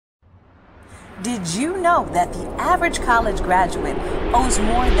Did you know that the average college graduate owes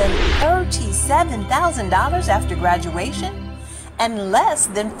more than $37,000 after graduation? And less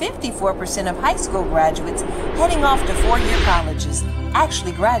than 54% of high school graduates heading off to four-year colleges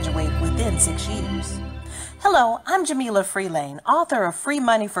actually graduate within 6 years. Hello, I'm Jamila Freelain, author of Free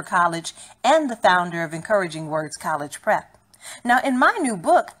Money for College and the founder of Encouraging Words College Prep. Now, in my new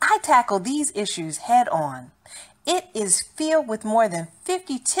book, I tackle these issues head on. It is filled with more than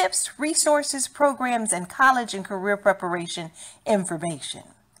 50 tips, resources, programs, and college and career preparation information.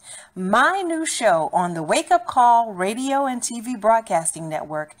 My new show on the Wake Up Call radio and TV broadcasting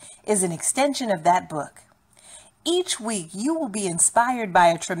network is an extension of that book. Each week, you will be inspired by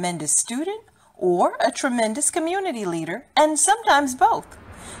a tremendous student or a tremendous community leader, and sometimes both.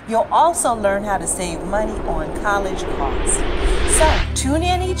 You'll also learn how to save money on college costs. So tune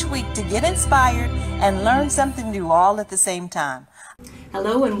in each week to get inspired and learn something new all at the same time.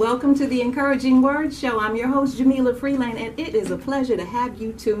 Hello and welcome to the Encouraging Words Show. I'm your host, Jamila Freelain, and it is a pleasure to have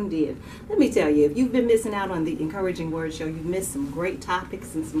you tuned in. Let me tell you, if you've been missing out on the Encouraging Words Show, you've missed some great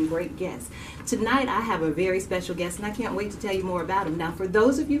topics and some great guests. Tonight, I have a very special guest, and I can't wait to tell you more about him. Now, for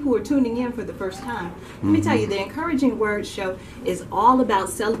those of you who are tuning in for the first time, let me tell you, the Encouraging Words Show is all about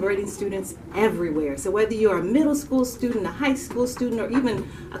celebrating students everywhere. So whether you're a middle school student, a high school student, or even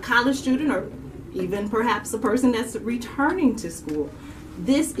a college student, or even perhaps a person that's returning to school,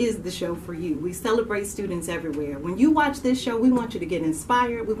 this is the show for you. We celebrate students everywhere. When you watch this show, we want you to get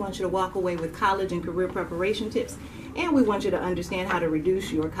inspired. We want you to walk away with college and career preparation tips. And we want you to understand how to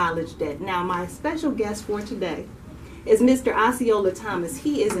reduce your college debt. Now, my special guest for today is Mr. Osceola Thomas.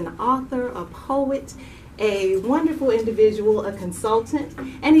 He is an author, a poet, a wonderful individual, a consultant,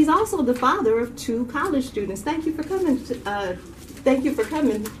 and he's also the father of 2 college students. Thank you for coming. Thank you for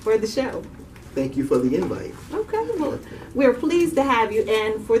coming for the show. Thank you for the invite. Okay, well, we're pleased to have you.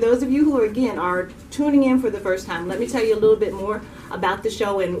 And for those of you who, again, are tuning in for the first time, let me tell you a little bit more about the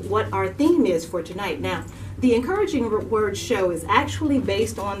show and what our theme is for tonight. Now, the Encouraging Words Show is actually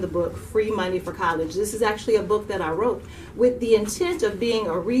based on the book Free Money for College. This is actually a book that I wrote with the intent of being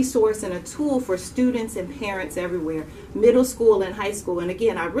a resource and a tool for students and parents everywhere, middle school and high school. And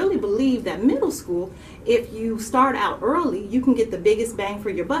again, I really believe that middle school, if you start out early, you can get the biggest bang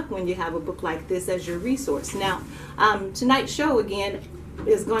for your buck when you have a book like this as your resource. Now, tonight's show, again,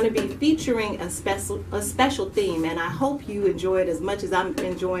 is going to be featuring a special theme, and I hope you enjoy it as much as I'm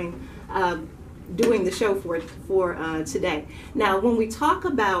enjoying doing the show for today. Now, when we talk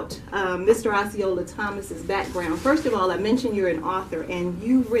about Mr. Osceola Thomas's background, first of all, I mentioned you're an author and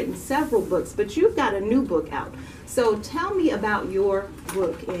you've written several books, but you've got a new book out. So tell me about your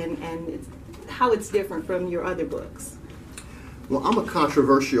book and how it's different from your other books. Well, I'm a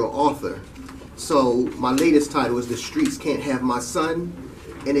controversial author. So my latest title is The Streets Can't Have My Son,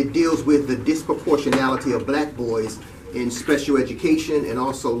 and it deals with the disproportionality of black boys in special education and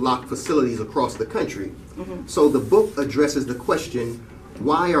also locked facilities across the country. So the book addresses the question,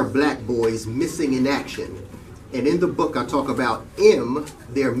 why are black boys missing in action? And in the book I talk about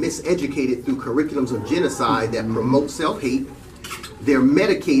they're miseducated through curriculums of genocide that promote self-hate. They're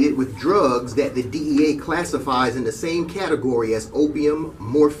medicated with drugs that the DEA classifies in the same category as opium,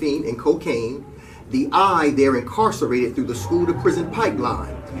 morphine, and cocaine. They're incarcerated through the school-to-prison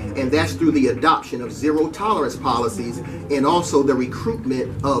pipeline, and that's through the adoption of zero-tolerance policies and also the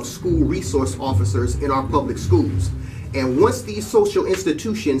recruitment of school resource officers in our public schools. And once these social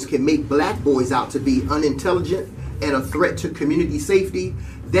institutions can make black boys out to be unintelligent and a threat to community safety,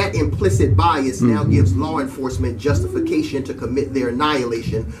 that implicit bias now gives law enforcement justification to commit their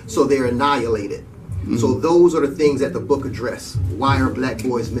annihilation, so they're annihilated. So those are the things that the book address. Why are black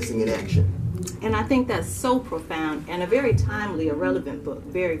boys missing in action? And I think that's so profound and a very timely, a relevant book,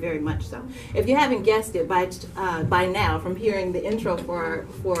 very, very much so. If you haven't guessed it by now from hearing the intro for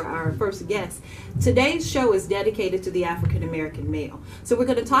our first guest, today's show is dedicated to the African American male. So we're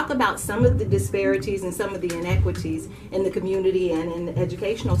going to talk about some of the disparities and some of the inequities in the community and in the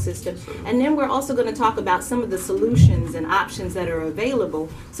educational system. And then we're also going to talk about some of the solutions and options that are available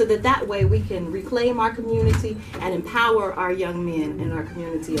so that way we can reclaim our community and empower our young men in our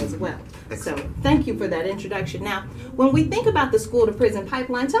community as well. So thank you for that introduction. Now, when we think about the school-to-prison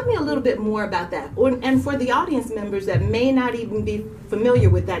pipeline, tell me a little bit more about that. And for the audience members that may not even be familiar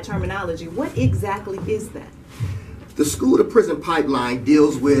with that terminology, what exactly is that? The school-to-prison pipeline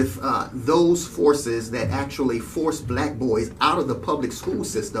deals with those forces that actually force black boys out of the public school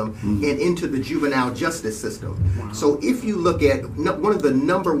system and into the juvenile justice system. Wow. So if you look at one of the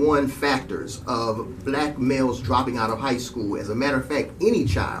 #1 factors of black males dropping out of high school, as a matter of fact, any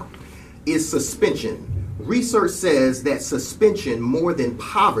child, is suspension. Research says that suspension, more than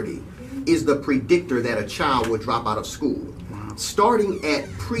poverty, is the predictor that a child will drop out of school. Starting at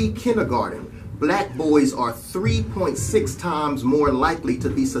pre-kindergarten, black boys are 3.6 times more likely to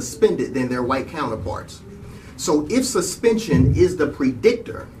be suspended than their white counterparts. So if suspension is the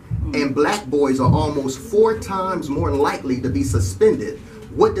predictor, and black boys are almost 4 times more likely to be suspended,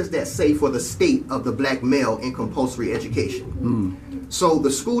 what does that say for the state of the black male in compulsory education? So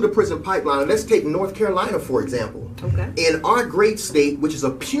the school to prison pipeline, let's take North Carolina for example. Okay. In our great state, which is a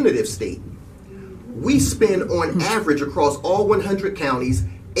punitive state, we spend on average across all 100 counties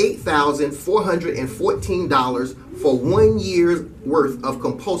 $8,414 for 1 year's worth of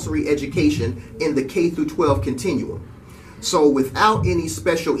compulsory education in the K through 12 continuum. So without any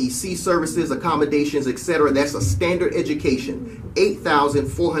special EC services, accommodations, etc., that's a standard education,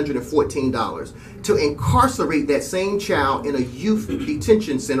 $8,414. To incarcerate that same child in a youth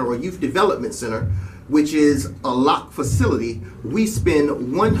detention center or youth development center, which is a locked facility, we spend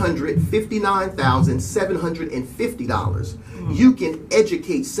 $159,750. You can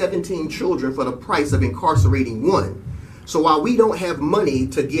educate 17 children for the price of incarcerating one. So while we don't have money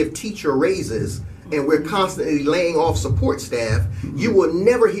to give teacher raises, and we're constantly laying off support staff, you will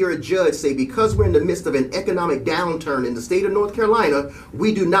never hear a judge say, because we're in the midst of an economic downturn in the state of North Carolina,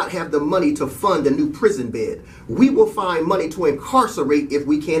 we do not have the money to fund a new prison bed. We will find money to incarcerate if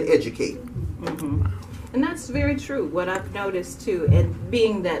we can't educate. And that's very true, what I've noticed too, and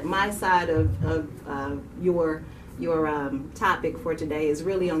being that my side of your topic for today is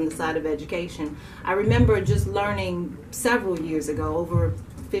really on the side of education. I remember just learning several years ago, over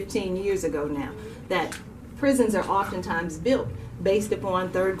 15 years ago now, that prisons are oftentimes built based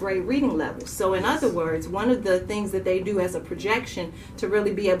upon third grade reading levels. So in other words, one of the things that they do as a projection to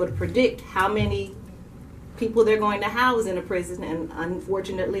really be able to predict how many people they're going to house in a prison, and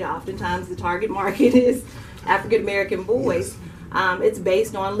unfortunately oftentimes the target market is African American boys. It's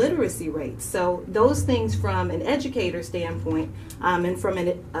based on literacy rates. So those things from an educator standpoint and from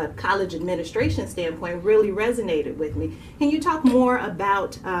a college administration standpoint really resonated with me. Can you talk more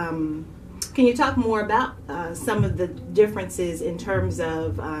about some of the differences in terms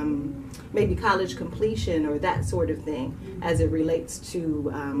of maybe college completion or that sort of thing as it relates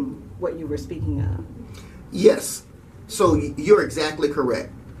to what you were speaking of? Yes. So you're exactly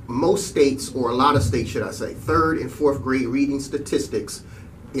correct. Most states, or a lot of states should I say, 3rd and 4th grade reading statistics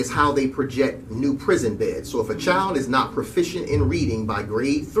is how they project new prison beds. So if a child is not proficient in reading by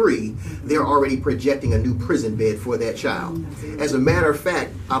grade 3, they're already projecting a new prison bed for that child. As a matter of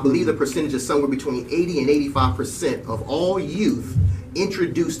fact, I believe the percentage is somewhere between 80 and 85% of all youth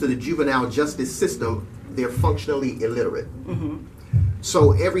introduced to the juvenile justice system, they're functionally illiterate.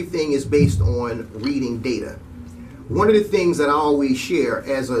 So everything is based on reading data. One of the things that I always share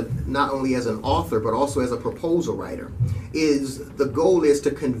as not only as an author, but also as a proposal writer, is the goal is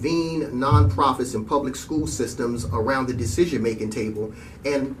to convene nonprofits and public school systems around the decision-making table,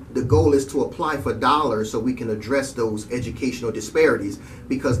 and the goal is to apply for dollars so we can address those educational disparities,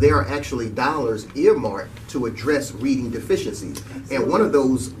 because there are actually dollars earmarked to address reading deficiencies. And one of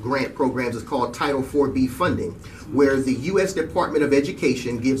those grant programs is called Title IV-B funding, where the U.S. Department of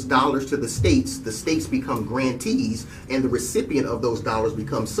Education gives dollars to the states become grantees, and the recipient of those dollars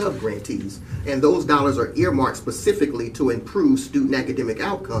becomes sub-grantees. And those dollars are earmarked specifically to improve student academic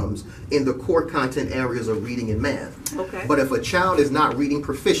outcomes in the core content areas of reading and math. Okay. But if a child is not reading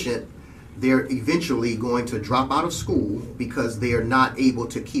proficient, they're eventually going to drop out of school because they are not able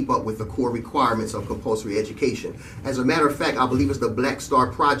to keep up with the core requirements of compulsory education. As a matter of fact, I believe it's the Black Star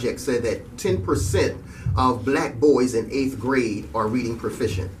Project said that 10% of black boys in 8th grade are reading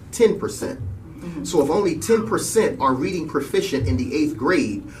proficient. 10%. So if only 10% are reading proficient in the 8th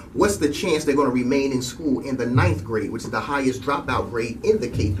grade, what's the chance they're going to remain in school in the 9th grade, which is the highest dropout grade in the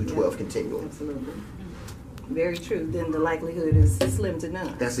K through 12 continuum? Absolutely. Very true. Then the likelihood is slim to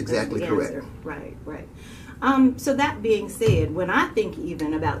none. That's exactly correct. Right, right. So that being said, when I think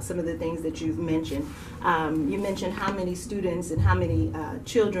even about some of the things that you've mentioned, you mentioned how many students and how many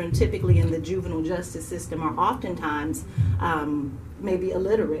children typically in the juvenile justice system are oftentimes maybe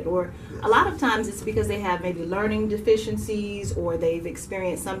illiterate, or a lot of times it's because they have maybe learning deficiencies or they've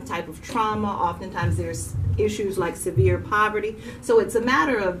experienced some type of trauma. Oftentimes there's issues like severe poverty. So it's a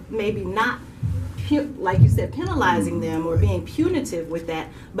matter of maybe not, like you said, penalizing them or being punitive with that,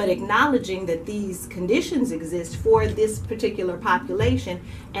 but acknowledging that these conditions exist for this particular population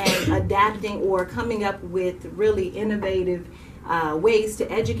and adapting or coming up with really innovative ways to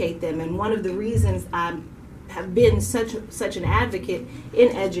educate them. And one of the reasons I have been such an advocate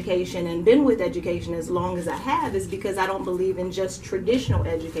in education and been with education as long as I have is because I don't believe in just traditional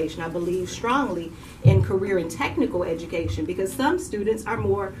education. I believe strongly in career and technical education because some students are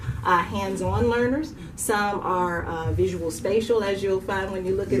more hands-on learners. Some are visual spatial, as you'll find when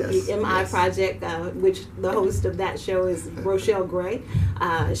you look at the MI project, which the host of that show is Rochelle Gray.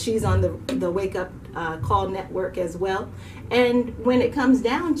 She's on the Wake Up Call network as well. And when it comes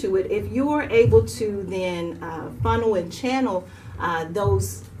down to it, if you're able to then funnel and channel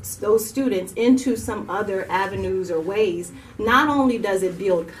those students into some other avenues or ways, not only does it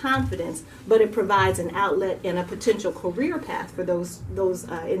build confidence, but it provides an outlet and a potential career path for those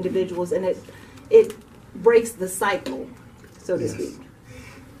individuals, and it breaks the cycle, so to speak.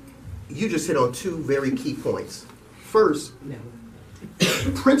 You just hit on two very key points. First,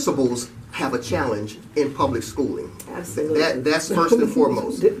 principals have a challenge in public schooling. Absolutely. That's first and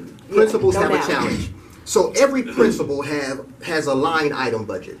foremost. Principals have a challenge. So every principal has a line item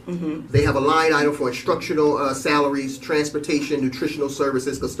budget. They have a line item for instructional salaries, transportation, nutritional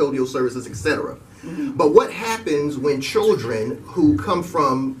services, custodial services, etc. But what happens when children who come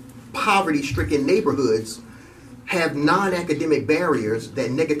from poverty-stricken neighborhoods have non-academic barriers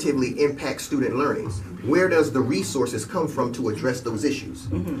that negatively impact student learning? Where does the resources come from to address those issues?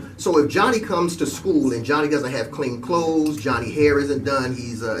 So if Johnny comes to school and Johnny doesn't have clean clothes, Johnny's hair isn't done,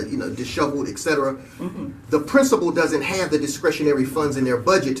 he's disheveled, etc., the principal doesn't have the discretionary funds in their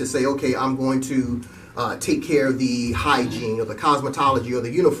budget to say, okay, I'm going to take care of the hygiene or the cosmetology or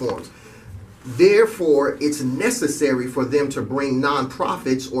the uniforms. Therefore, it's necessary for them to bring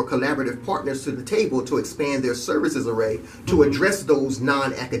nonprofits or collaborative partners to the table to expand their services array to address those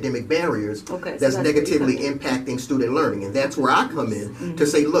non-academic barriers that's negatively impacting student learning. And that's where I come in to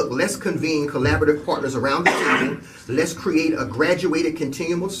say, look, let's convene collaborative partners around the table. Let's create a graduated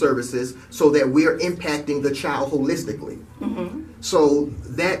continuum of services so that we're impacting the child holistically. So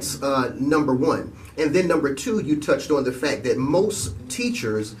that's number one. And then number two, you touched on the fact that most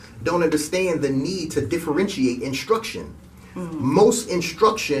teachers don't understand the need to differentiate instruction. Most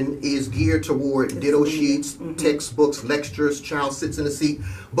instruction is geared toward ditto sheets, textbooks, lectures, child sits in a seat,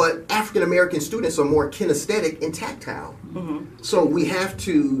 but African American students are more kinesthetic and tactile. So we have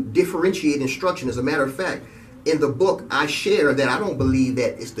to differentiate instruction. As a matter of fact, in the book, I share that I don't believe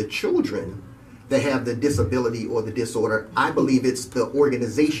that it's the children that have the disability or the disorder. I believe it's the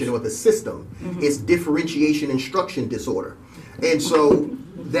organization or the system. It's differentiation instruction disorder. And so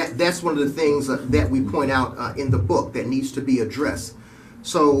that's one of the things that we point out in the book that needs to be addressed.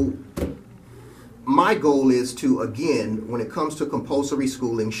 So my goal is to, again, when it comes to compulsory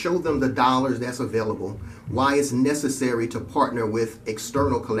schooling, show them the dollars that's available, why it's necessary to partner with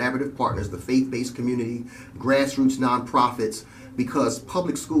external collaborative partners, the faith-based community, grassroots nonprofits, because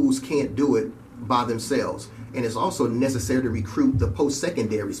public schools can't do it by themselves. And it's also necessary to recruit the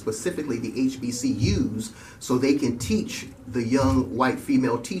post-secondary, specifically the HBCUs, so they can teach the young white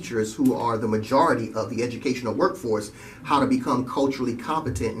female teachers who are the majority of the educational workforce how to become culturally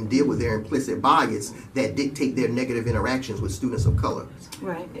competent and deal with their implicit bias that dictate their negative interactions with students of color.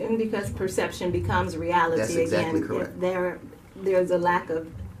 Right, and because perception becomes reality. That's exactly again, correct. If there's a lack of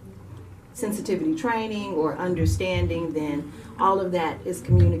sensitivity training or understanding, then all of that is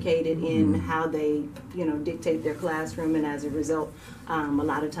communicated in how they, dictate their classroom, and as a result, a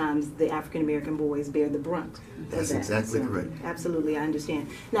lot of times the African American boys bear the brunt. That's exactly correct. Absolutely, I understand.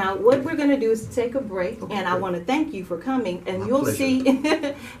 Now, what we're going to do is take a break, and I want to thank you for coming. And you'll see,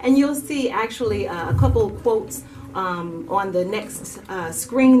 and you'll see actually a couple of quotes on the next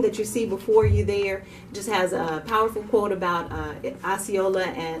screen that you see before you there. It just has a powerful quote about Osceola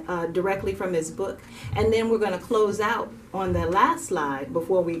and directly from his book. And then we're going to close out on the last slide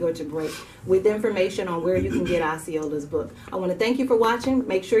before we go to break with information on where you can get Osceola's book. I want to thank you for watching.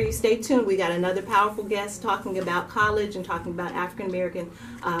 Make sure you stay tuned. We got another powerful guest talking about college and talking about African American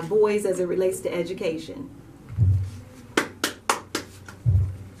boys as it relates to education.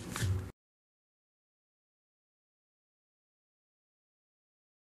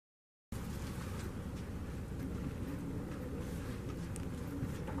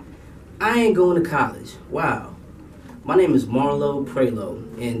 I ain't going to college. Wow. My name is Marlo Prioleau,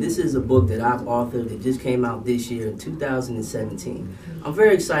 and this is a book that I've authored that just came out this year in 2017. I'm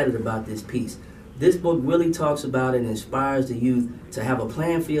very excited about this piece. This book really talks about and inspires the youth to have a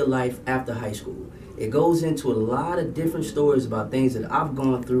plan for your life after high school. It goes into a lot of different stories about things that I've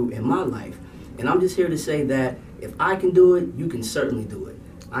gone through in my life. And I'm just here to say that if I can do it, you can certainly do it.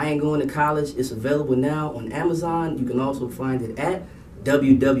 I Ain't Going to College. It's available now on Amazon. You can also find it at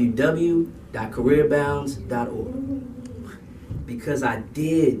www.careerbounds.org. Because I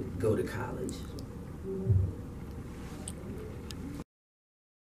did go to college.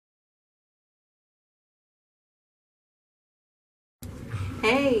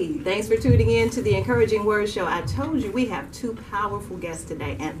 Hey, thanks for tuning in to the Encouraging Word Show. I told you we have two powerful guests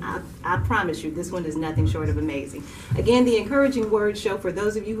today, and I promise you this one is nothing short of amazing. Again, the Encouraging Word Show, for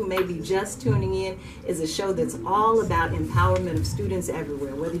those of you who may be just tuning in, is a show that's all about empowerment of students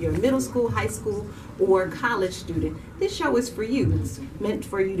everywhere. Whether you're a middle school, high school, or college student, this show is for you. It's meant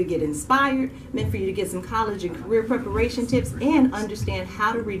for you to get inspired, meant for you to get some college and career preparation tips, and understand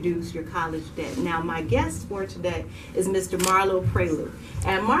how to reduce your college debt. Now, my guest for today is Mr. Marlo Prioleau.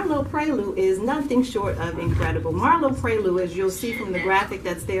 And Marlo Prioleau is nothing short of incredible. Marlo Prioleau, as you'll see from the graphic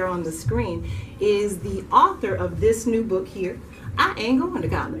that's there on the screen, is the author of this new book here, I Ain't Going to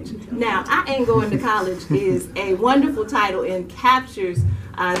College. Now, I Ain't Going to College is a wonderful title and captures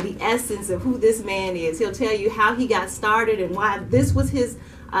the essence of who this man is. He'll tell you how he got started and why this was his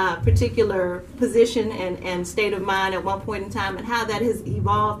particular position and state of mind at one point in time, and how that has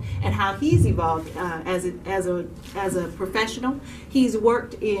evolved and how he's evolved as a professional. He's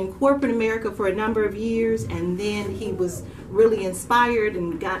worked in corporate America for a number of years, and then he was really inspired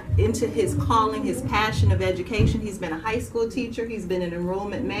and got into his calling, his passion of education. He's been a high school teacher. He's been an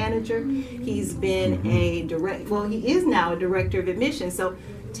enrollment manager. He's been he is now a director of admissions. So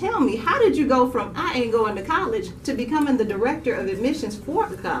tell me, how did you go from I ain't going to college to becoming the director of admissions for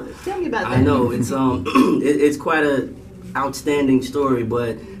the college? Tell me about that. I know it's it's quite a outstanding story,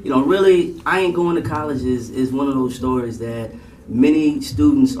 but really, I ain't going to college is one of those stories that many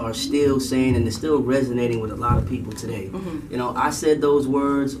students are still saying, and it's still resonating with a lot of people today. I said those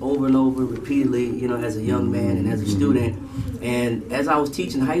words over and over repeatedly, as a young man and as a student. And as I was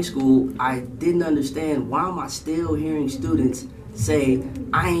teaching high school, I didn't understand, why am I still hearing students say,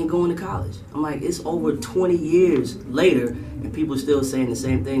 I ain't going to college? I'm like, it's over 20 years later, and people are still saying the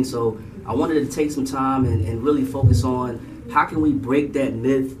same thing. So I wanted to take some time and really focus on how can we break that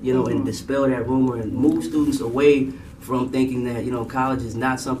myth, and dispel that rumor and move students away from thinking that college is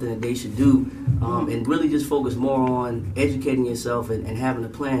not something that they should do, and really just focus more on educating yourself and having a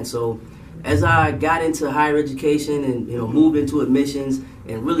plan. So as I got into higher education and moved into admissions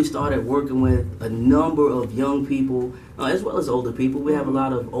and really started working with a number of young people as well as older people, we have a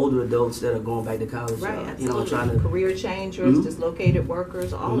lot of older adults that are going back to college, right? Trying to career changers, dislocated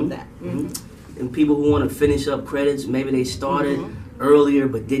workers, all of that. And people who want to finish up credits, maybe they started earlier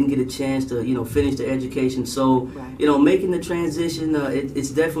but didn't get a chance to finish their education. So making the transition,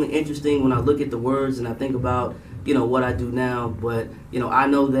 it's definitely interesting when I look at the words and I think about what I do now. But I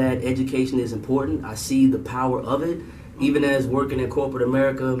know that education is important. I see the power of it. Even as working in corporate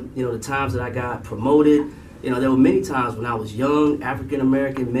America, the times that I got promoted, there were many times when I was young, African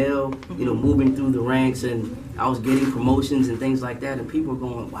American male, moving through the ranks, and I was getting promotions and things like that, and people were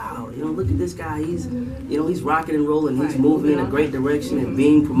going, wow, look at this guy, he's rocking and rolling, he's moving in a great direction and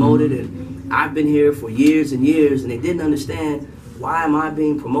being promoted. And I've been here for years and years, and they didn't understand, why am I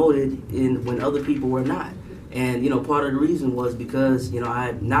being promoted when other people were not? And part of the reason was because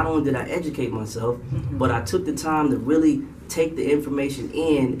I not only did I educate myself, but I took the time to really take the information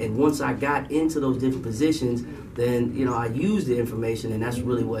in, and once I got into those different positions, then I used the information, and that's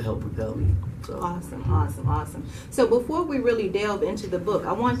really what helped propel me. So. Awesome. So before we really delve into the book,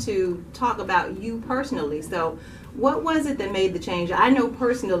 I want to talk about you personally. So what was it that made the change? I know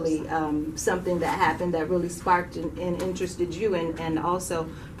personally something that happened that really sparked and interested you, and also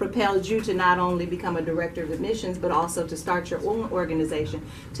propelled you to not only become a director of admissions, but also to start your own organization.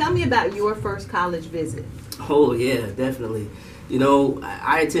 Tell me about your first college visit. Oh yeah, definitely.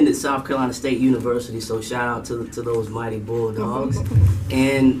 I attended South Carolina State University, so shout out to those mighty Bulldogs.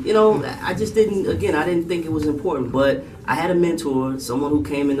 And, I just I didn't think it was important, but I had a mentor, someone who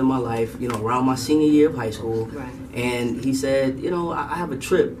came into my life, around my senior year of high school. Right. And he said, I have a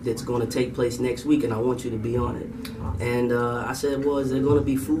trip that's going to take place next week, and I want you to be on it. Awesome. And I said, well, is there going to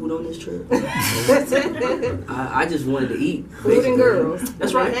be food on this trip? I just wanted to eat. Food and girls.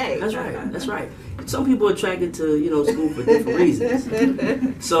 That's right. That's right. Some people are attracted to school for different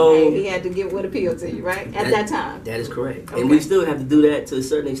reasons. So he had to get what appealed to you, right? At that time. That is correct. Okay. And we still have to do that to a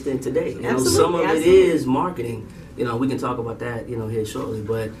certain extent today. Some of it is marketing. We can talk about that, here shortly.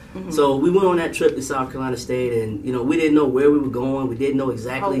 But so we went on that trip to South Carolina State, and we didn't know where we were going. We didn't know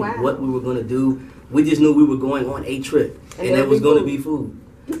exactly what we were going to do. We just knew we were going on a trip, and there was going to be food.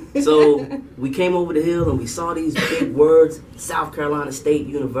 So we came over the hill and we saw these big words, South Carolina State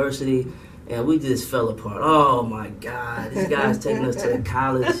University. And we just fell apart. Oh my God, this guy's taking us to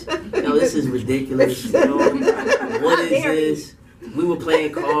college. This is ridiculous. What is this? We were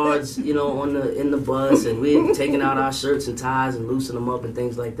playing cards, in the bus, and we were taking out our shirts and ties and loosening them up and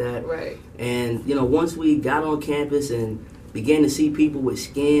things like that. Right. And once we got on campus and began to see people with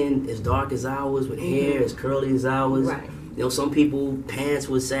skin as dark as ours, with hair as curly as ours, right. You know, some people pants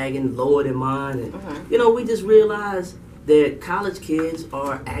was sagging lower than mine, and you know, we just realized that college kids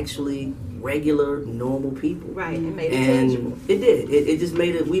are actually regular, normal people. Right, it made it and tangible. It did. It just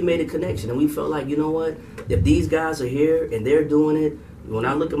made it. We made a connection, and we felt like, you know what? If these guys are here and they're doing it, when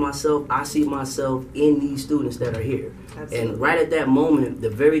I look at myself, I see myself in these students that are here. Absolutely. And right at that moment, the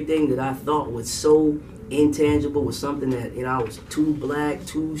very thing that I thought was so intangible was something that, you know, I was too black,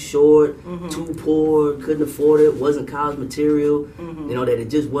 too short, too poor, couldn't afford it, wasn't college material, you know, that it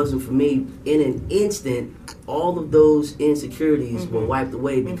just wasn't for me. In an instant, all of those insecurities were wiped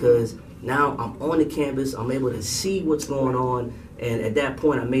away because now I'm on the campus, I'm able to see what's going on, and at that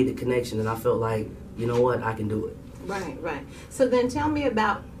point I made the connection and I felt like, you know what, I can do it. Right. So then tell me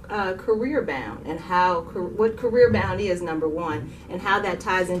about Career Bound and what Career Bound is, number one, and how that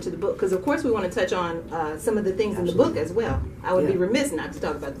ties into the book. Because of course we want to touch on some of the things in the book as well. I would be remiss not to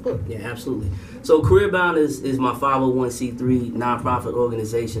talk about the book. Yeah, absolutely. So Career Bound is my 501c3 nonprofit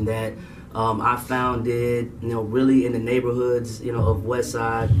organization that I founded, you know, really in the neighborhoods, you know, of West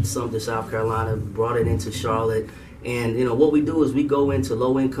Side, Sumter, South Carolina, brought it into Charlotte. And, you know, what we do is we go into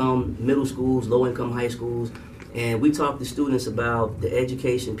low-income middle schools, low-income high schools, and we talk to students about the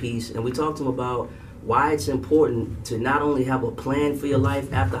education piece, and we talk to them about why it's important to not only have a plan for your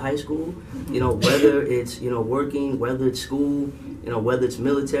life after high school, you know, whether it's, you know, working, whether it's school, you know, whether it's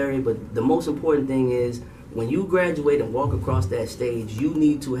military, but the most important thing is when you graduate and walk across that stage, you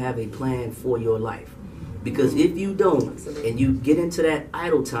need to have a plan for your life. Because if you don't, and you get into that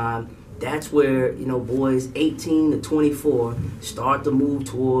idle time, that's where, you know, boys 18 to 24 start to move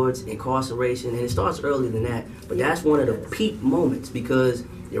towards incarceration, and it starts earlier than that. But that's one of the peak moments because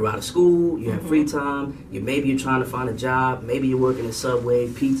you're out of school, you have free time, maybe you're trying to find a job, maybe you're working at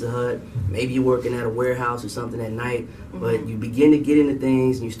Subway, Pizza Hut, maybe you're working at a warehouse or something at night, but you begin to get into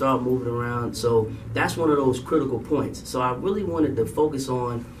things and you start moving around. So that's one of those critical points. So I really wanted to focus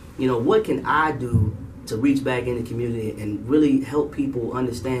on, you know, what can I do to reach back in the community and really help people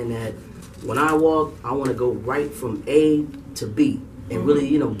understand that when I walk, I want to go right from A to B and really,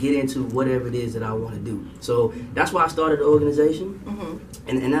 you know, get into whatever it is that I want to do. So that's why I started the organization,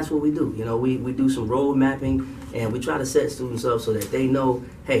 and that's what we do. You know, we do some road mapping, and we try to set students up so that they know,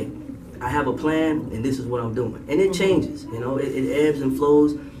 hey, I have a plan, and this is what I'm doing. And it changes, you know, it ebbs and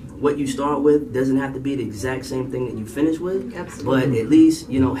flows. What you start with doesn't have to be the exact same thing that you finish with. Absolutely. But at least,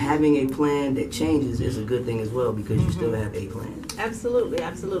 you know, having a plan that changes is a good thing as well because you still have a plan. Absolutely.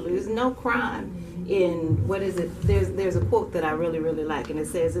 There's no crime in, what is it? There's a quote that I really, really like, and it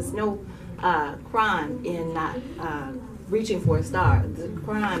says, it's no crime in not reaching for a star. The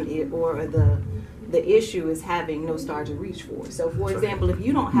crime or the issue is having no star to reach for. So, for example, if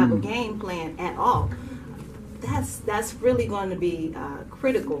you don't have a game plan at all, that's really going to be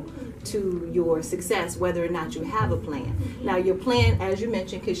critical to your success, whether or not you have a plan. Now, your plan, as you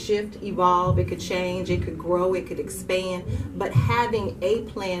mentioned, could shift, evolve, it could change, it could grow, it could expand, but having a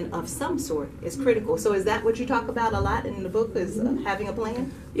plan of some sort is critical. So is that what you talk about a lot in the book, is having a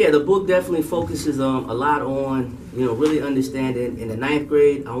plan? Yeah, the book definitely focuses a lot on, you know, really understanding. In the 9th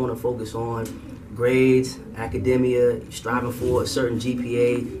grade, I want to focus on grades, academia, striving for a certain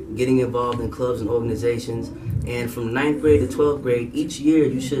GPA, getting involved in clubs and organizations. And from 9th grade to 12th grade, each year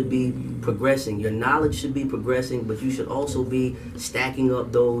you should be progressing. Your knowledge should be progressing, but you should also be stacking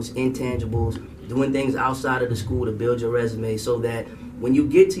up those intangibles, doing things outside of the school to build your resume so that when you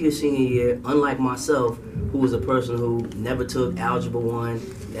get to your senior year, unlike myself, who was a person who never took Algebra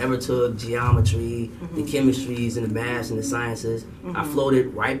 1, never took geometry, the chemistries and the maths and the sciences, I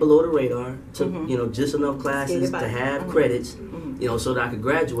floated right below the radar, took you know, just enough classes to have credits, you know, so that I could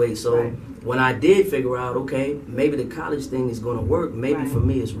graduate. So when I did figure out, okay, maybe the college thing is going to work, maybe for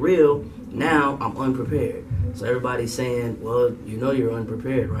me it's real, now I'm unprepared. So everybody's saying, well, you know you're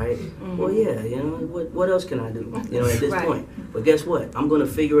unprepared, right? Well, yeah, you know, what else can I do, you know, at this point? But guess what? I'm going to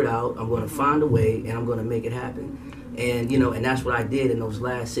figure it out, I'm going to find a way, and I'm going to make it happen. And, you know, and that's what I did in those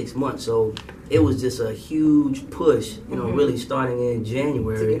last 6 months. So it was just a huge push, you know, really starting in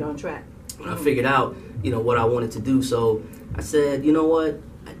January. To get on track. I figured out, you know, what I wanted to do. So I said, you know what?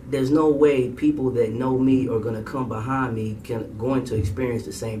 There's no way people that know me are going to come behind me going to experience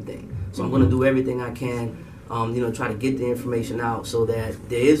the same thing. So I'm going to do everything I can, you know, try to get the information out so that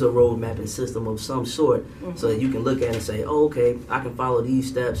there is a road mapping system of some sort so that you can look at it and say, oh, okay, I can follow these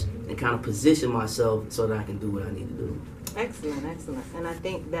steps and kind of position myself so that I can do what I need to do. Excellent, excellent. And I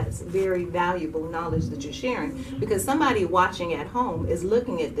think that's very valuable knowledge that you're sharing, because somebody watching at home is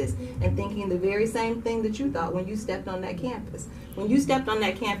looking at this and thinking the very same thing that you thought when you stepped on that campus. When you stepped on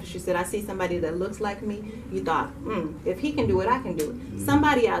that campus, you said, I see somebody that looks like me. You thought, if he can do it, I can do it.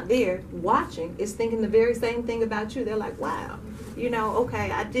 Somebody out there watching is thinking the very same thing about you. They're like, wow,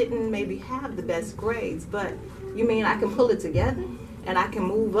 okay, I didn't maybe have the best grades, but you mean I can pull it together and I can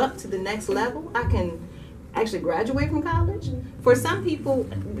move up to the next level? I can actually graduate from college? For some people,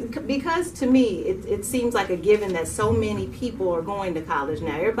 because to me, it seems like a given that so many people are going to college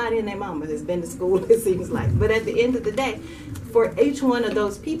now. Everybody and their mama has been to school, it seems like. But at the end of the day, for each one of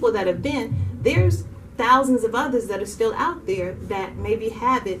those people that have been, there's thousands of others that are still out there that maybe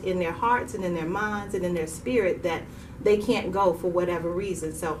have it in their hearts and in their minds and in their spirit that they can't go for whatever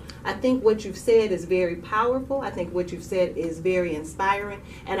reason. So I think what you've said is very powerful. I think what you've said is very inspiring.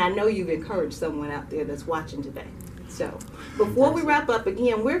 And I know you've encouraged someone out there that's watching today. So before we wrap up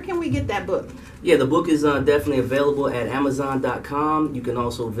again, where can we get that book? Yeah, the book is definitely available at Amazon.com. You can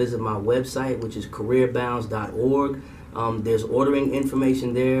also visit my website, which is careerbounds.org. There's ordering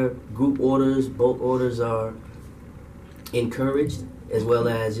information there. Group orders, bulk orders are encouraged, as well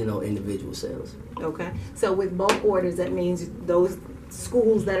as, individual sales. Okay. So with bulk orders, that means those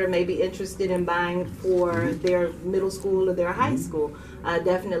schools that are maybe interested in buying for their middle school or their high school,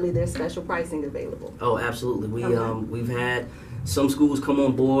 definitely there's special pricing available. Oh, absolutely. We've had some schools come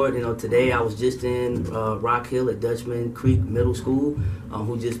on board. Today I was just in Rock Hill at Dutchman Creek Middle School,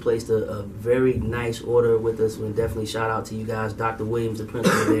 who just placed a very nice order with us. And definitely shout out to you guys, Dr. Williams, the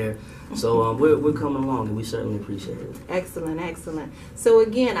principal there. So we're coming along, and we certainly appreciate it. Excellent, excellent. So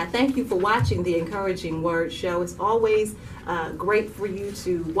again, I thank you for watching the Encouraging Word Show. It's always great for you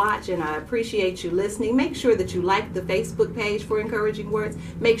to watch, and I appreciate you listening. Make sure that you like the Facebook page for Encouraging Words.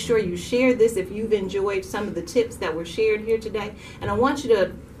 Make sure you share this if you've enjoyed some of the tips that were shared here today. And I want you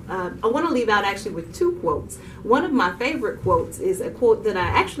to I want to leave out actually with two quotes. One of my favorite quotes is a quote that I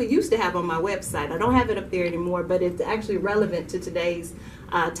actually used to have on my website. I don't have it up there anymore, but it's actually relevant to today's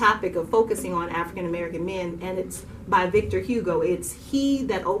topic of focusing on African American men, and it's by Victor Hugo. It's, "He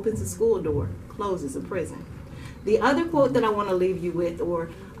that opens a school door closes a prison." The other quote that I want to leave you with, or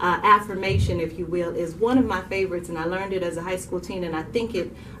affirmation, if you will, is one of my favorites, and I learned it as a high school teen, and I think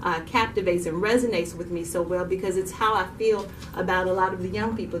it captivates and resonates with me so well because it's how I feel about a lot of the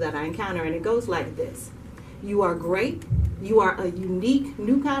young people that I encounter, and it goes like this: "You are great. You are a unique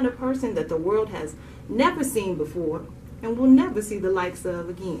new kind of person that the world has never seen before and will never see the likes of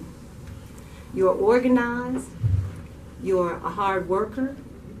again. You're organized. You're a hard worker.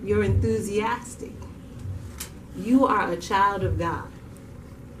 You're enthusiastic. You are a child of God.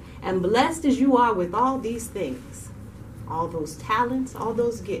 And blessed as you are with all these things, all those talents, all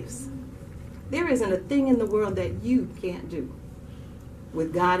those gifts, there isn't a thing in the world that you can't do.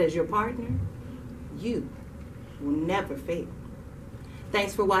 With God as your partner, you will never fail."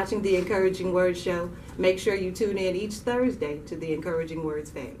 Thanks for watching the Encouraging Words Show. Make sure you tune in each Thursday to the Encouraging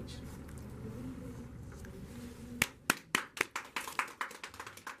Words page.